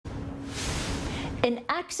An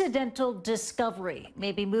accidental discovery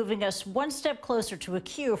may be moving us one step closer to a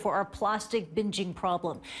cure for our plastic binging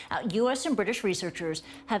problem. U.S. and British researchers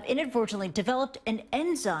have inadvertently developed an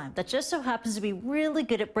enzyme that just so happens to be really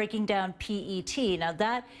good at breaking down PET. Now,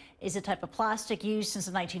 that is a type of plastic used since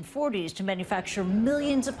the 1940s to manufacture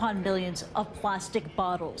millions upon millions of plastic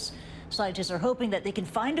bottles. Scientists are hoping that they can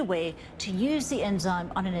find a way to use the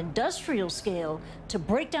enzyme on an industrial scale to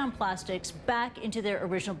break down plastics back into their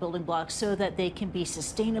original building blocks so that they can be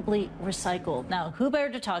sustainably recycled. Now, who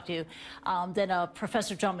better to talk to than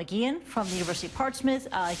Professor John McGeehan from the University of Portsmouth.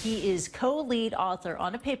 He is co-lead author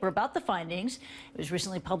on a paper about the findings. It was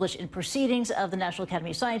recently published in Proceedings of the National Academy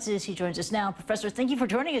of Sciences. He joins us now. Professor, thank you for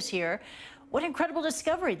joining us here. What incredible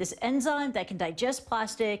discovery, this enzyme that can digest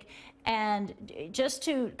plastic. And just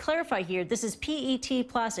to clarify here, this is PET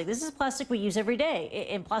plastic. This is plastic we use every day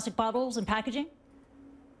in plastic bottles and packaging?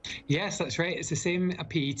 Yes, that's right. It's the same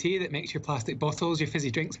PET that makes your plastic bottles, your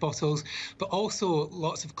fizzy drinks bottles, but also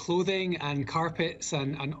lots of clothing and carpets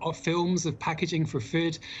and films of packaging for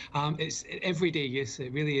food. It's everyday use.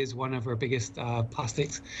 It really is one of our biggest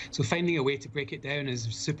plastics. So finding a way to break it down is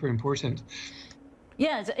super important.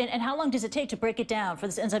 Yeah, and how long does it take to break it down for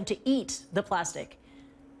this enzyme to eat the plastic?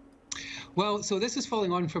 Well, so this is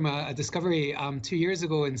following on from a discovery 2 years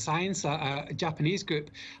ago in Science. A Japanese group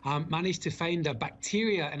managed to find a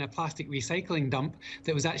bacteria in a plastic recycling dump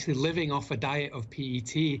that was actually living off a diet of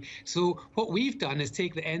PET. So what we've done is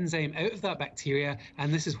take the enzyme out of that bacteria,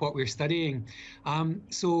 and this is what we're studying.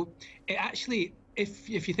 So it actually, if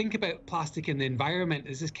you think about plastic in the environment,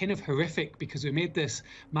 this is kind of horrific because we made this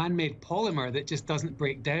man-made polymer that just doesn't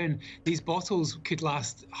break down. These bottles could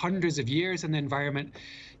last hundreds of years in the environment.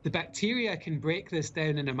 The bacteria can break this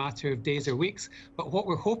down in a matter of days or weeks, but what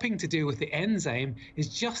we're hoping to do with the enzyme is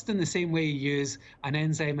just in the same way you use an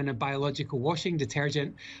enzyme in a biological washing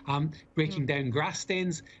detergent, breaking down grass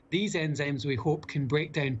stains. These enzymes, we hope, can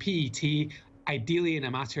break down PET, ideally in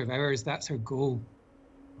a matter of hours. That's our goal.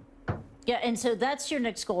 Yeah, and so that's your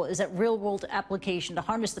next goal, is that real-world application to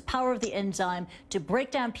harness the power of the enzyme to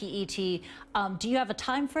break down PET. Do you have a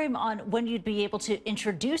time frame on when you'd be able to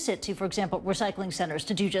introduce it to, for example, recycling centers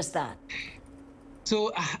to do just that?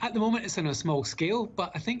 So at the moment, it's on a small scale,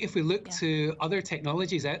 but I think if we look to other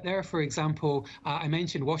technologies out there, for example, I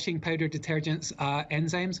mentioned washing powder detergents,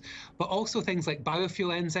 enzymes, but also things like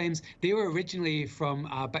biofuel enzymes. They were originally from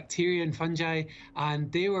bacteria and fungi, and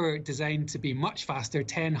they were designed to be much faster,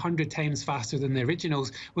 10, 100 times faster than the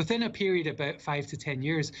originals, within a period of about 5 to 10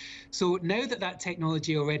 years. So now that that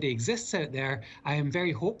technology already exists out there, I am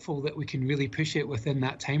very hopeful that we can really push it within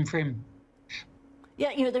that time frame. Yeah,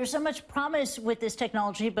 you know, there's so much promise with this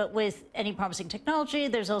technology, but with any promising technology,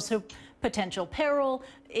 there's also potential peril.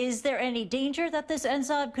 Is there any danger that this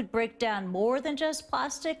enzyme could break down more than just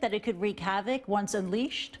plastic, that it could wreak havoc once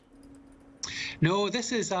unleashed? No,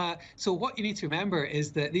 this is, so what you need to remember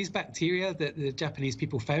is that these bacteria that the Japanese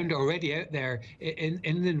people found are already out there in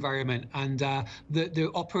the environment, and they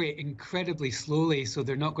operate incredibly slowly, so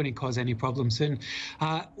they're not going to cause any problems soon.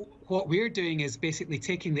 What we're doing is basically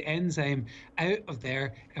taking the enzyme out of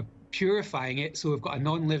there, purifying it, so we've got a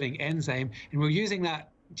non-living enzyme, and we're using that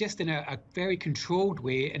just in a very controlled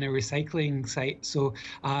way in a recycling site. So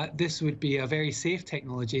this would be a very safe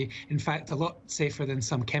technology, in fact, a lot safer than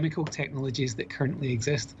some chemical technologies that currently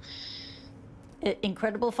exist.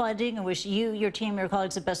 Incredible finding. I wish you, your team, your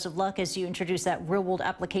colleagues the best of luck as you introduce that real-world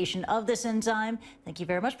application of this enzyme. Thank you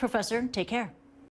very much, Professor. Take care.